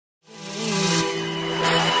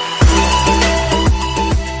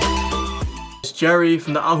Jerry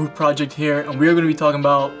from the Ahu Project here, and we're going to be talking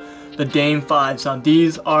about the Dame 5s. Now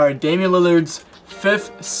these are Damian Lillard's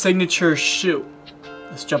 5th signature shoe.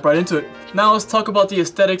 Let's jump right into it. Now let's talk about the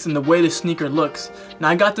aesthetics and the way the sneaker looks. Now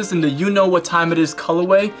I got this in the you know what time it is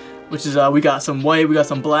colorway, which is we got some white, we got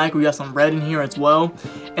some black, we got some red in here as well.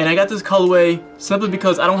 And I got this colorway simply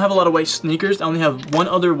because I don't have a lot of white sneakers. I only have one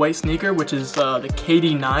other white sneaker, which is the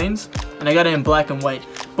KD9s, and I got it in black and white.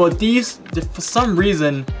 But these, for some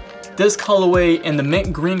reason, this colorway and the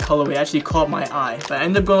mint green colorway actually caught my eye. But I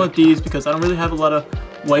ended up going with these because I don't really have a lot of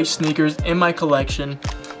white sneakers in my collection,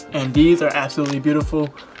 and these are absolutely beautiful.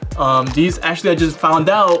 These actually I just found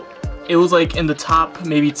out it was like in the top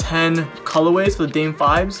maybe 10 colorways for the Dame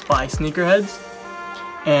 5s by sneakerheads.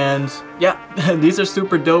 And yeah, these are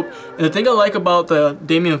super dope. And the thing I like about the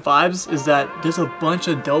Damian 5s is that there's a bunch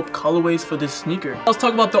of dope colorways for this sneaker. Let's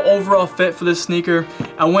talk about the overall fit for this sneaker.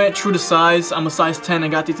 I went true to size. I'm a size 10. I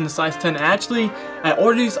got these in a size 10. Actually, I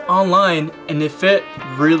ordered these online and they fit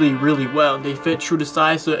really well. They fit true to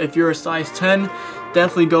size. So if you're a size 10,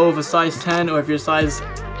 definitely go with a size 10. Or if you're size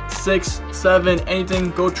 6, 7,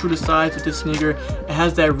 anything, go true to size with this sneaker. It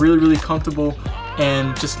has that really comfortable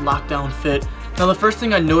and just lockdown fit. Now the first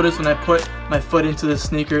thing I noticed when I put my foot into this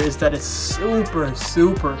sneaker is that it's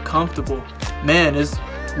super comfortable. Man, it's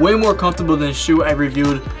way more comfortable than the shoe I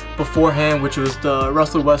reviewed beforehand, which was the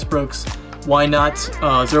Russell Westbrook's Why Not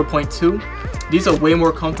 0.2. These are way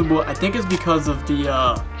more comfortable. I think it's because of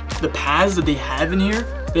the pads that they have in here.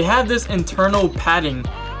 They have this internal padding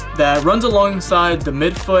that runs alongside the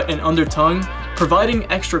midfoot and under tongue, providing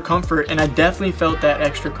extra comfort, and I definitely felt that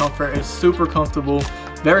extra comfort. It's super comfortable,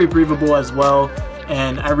 very breathable as well,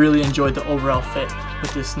 and I really enjoyed the overall fit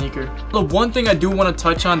with this sneaker. The one thing I do want to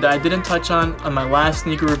touch on that I didn't touch on my last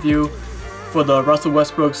sneaker review for the Russell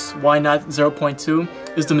Westbrook's Why Not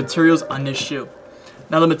 0.2 is the materials on this shoe.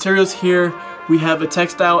 Now the materials here, we have a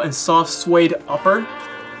textile and soft suede upper,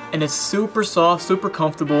 and it's super soft, super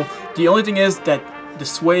comfortable. The only thing is that the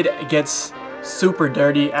suede gets super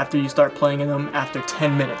dirty after you start playing in them after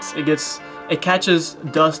 10 minutes. It catches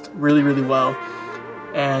dust really well,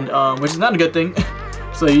 and which is not a good thing.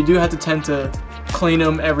 So you do have to tend to clean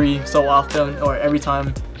them every so often or every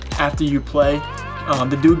time after you play.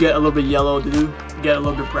 They do get a little bit yellow, they do get a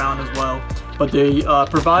little bit brown as well, but they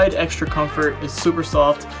provide extra comfort. It's super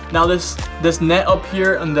soft. Now this net up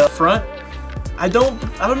here on the front, I don't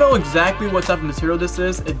know exactly what type of material this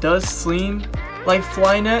is. It does seem like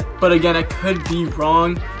Flynet, but again, I could be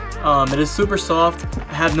wrong. It is super soft.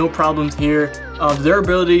 I have no problems here. The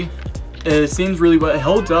durability, it seems really well. It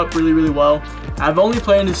holds up really well. I've only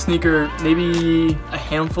played in this sneaker maybe a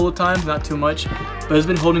handful of times, not too much, but it's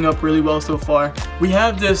been holding up really well so far. We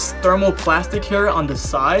have this thermal plastic here on the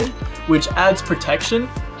side, which adds protection.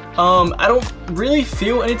 I don't really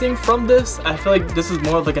feel anything from this. I feel like this is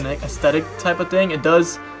more of like an aesthetic type of thing. It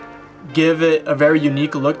does give it a very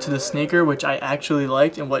unique look to the sneaker, which I actually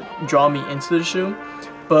liked and what draw me into the shoe.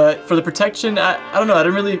 But for the protection, I don't know, it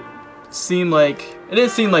didn't seem like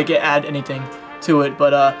it added anything to it,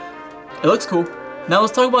 but it looks cool. Now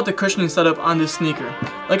let's talk about the cushioning setup on this sneaker.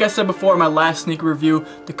 Like I said before in my last sneaker review,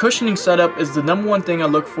 the cushioning setup is the #1 thing I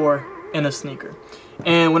look for in a sneaker.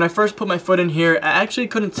 And when I first put my foot in here, I actually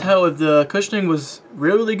couldn't tell if the cushioning was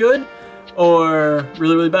really good or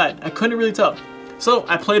really bad. I couldn't really tell. So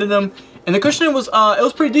I played in them, and the cushioning was it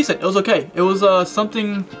was pretty decent. It was okay. It was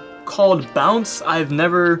something called bounce. I've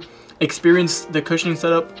never experienced the cushioning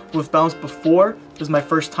setup with bounce before. It was my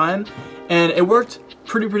first time, and it worked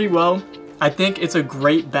pretty well. I think it's a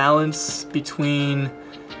great balance between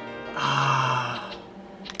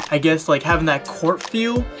I guess like having that court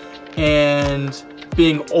feel and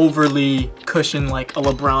being overly cushioned like a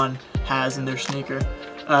LeBron has in their sneaker.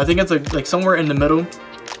 I think it's like somewhere in the middle.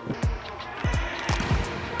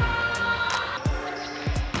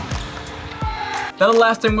 Now the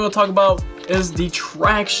last thing we'll talk about is the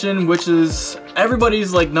traction, which is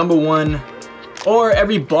everybody's like #1, or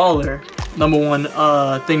every baller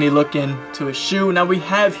 #1 thing they look into a shoe. Now we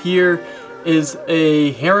have here is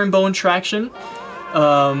a herringbone traction.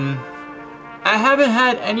 I haven't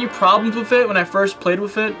had any problems with it when I first played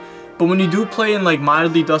with it, but when you do play in like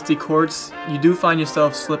mildly dusty courts, you do find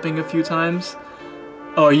yourself slipping a few times,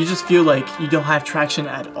 or you just feel like you don't have traction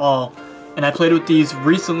at all. And I played with these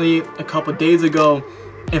recently a couple days ago,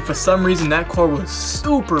 and for some reason that court was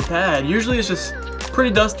super bad. Usually it's just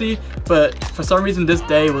pretty dusty, but for some reason this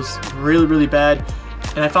day was really bad,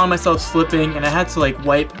 and I found myself slipping, and I had to like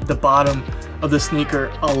wipe the bottom of the sneaker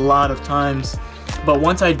a lot of times. But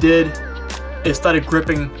once I did, it started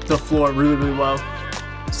gripping the floor really well.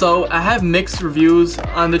 So I have mixed reviews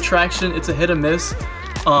on the traction. It's a hit or miss.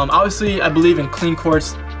 Obviously, I believe in clean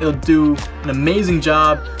courts, it'll do an amazing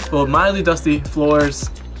job, but with mildly dusty floors,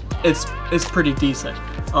 it's pretty decent.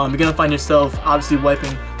 You're gonna find yourself obviously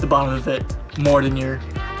wiping the bottom of it more than you're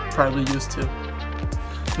probably used to.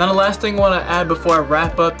 Now the last thing I want to add before I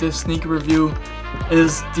wrap up this sneaker review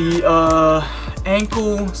is the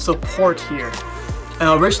ankle support here.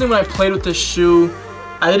 Originally when I played with this shoe,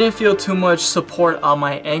 I didn't feel too much support on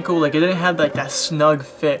my ankle. Like, it didn't have like that snug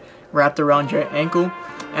fit wrapped around your ankle.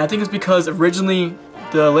 And I think it's because originally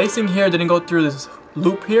the lacing here didn't go through this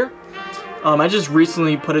loop here. I just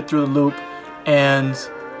recently put it through the loop and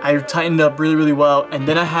I tightened up really well, and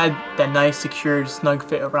then I had that nice secured snug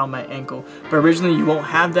fit around my ankle. But originally you won't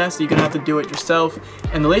have that, so you're gonna have to do it yourself.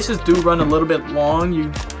 And the laces do run a little bit long.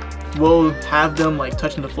 You will have them like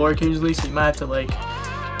touching the floor occasionally, so you might have to like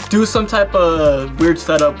do some type of weird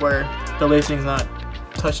setup where the lacing's not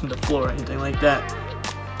touching the floor or anything like that.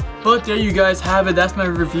 But there you guys have it. That's my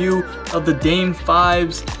review of the Dame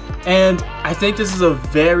 5s, and I think this is a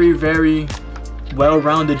very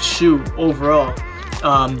well-rounded shoe overall.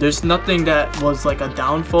 There's nothing that was like a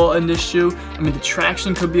downfall in this shoe. I mean, the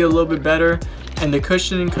traction could be a little bit better, and the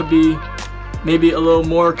cushioning could be maybe a little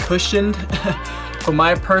more cushioned for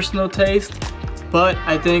my personal taste. But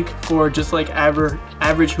I think for just like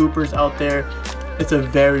average hoopers out there, it's a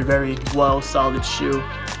very well solid shoe.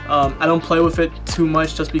 I don't play with it too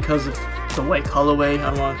much just because of the white colorway. I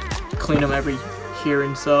don't want to clean them every here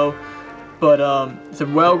and so. But it's a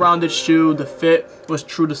well-rounded shoe. The fit was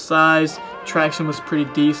true to size. Traction was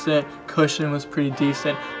pretty decent. Cushion was pretty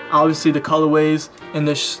decent. Obviously, the colorways in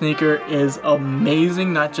this sneaker is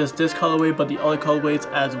amazing. Not just this colorway, but the other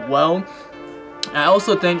colorways as well. I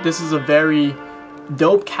also think this is a very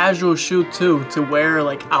dope casual shoe too to wear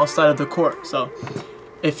like outside of the court. So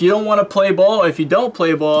if you don't want to play ball, if you don't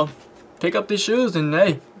play ball, pick up these shoes and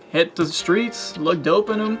hey, hit the streets, look dope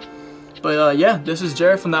in them. But yeah, this is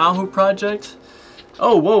Jared from the Ahu Project.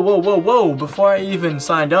 Oh, whoa, before I even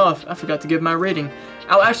signed off, I forgot to give my rating.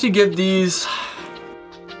 I'll actually give these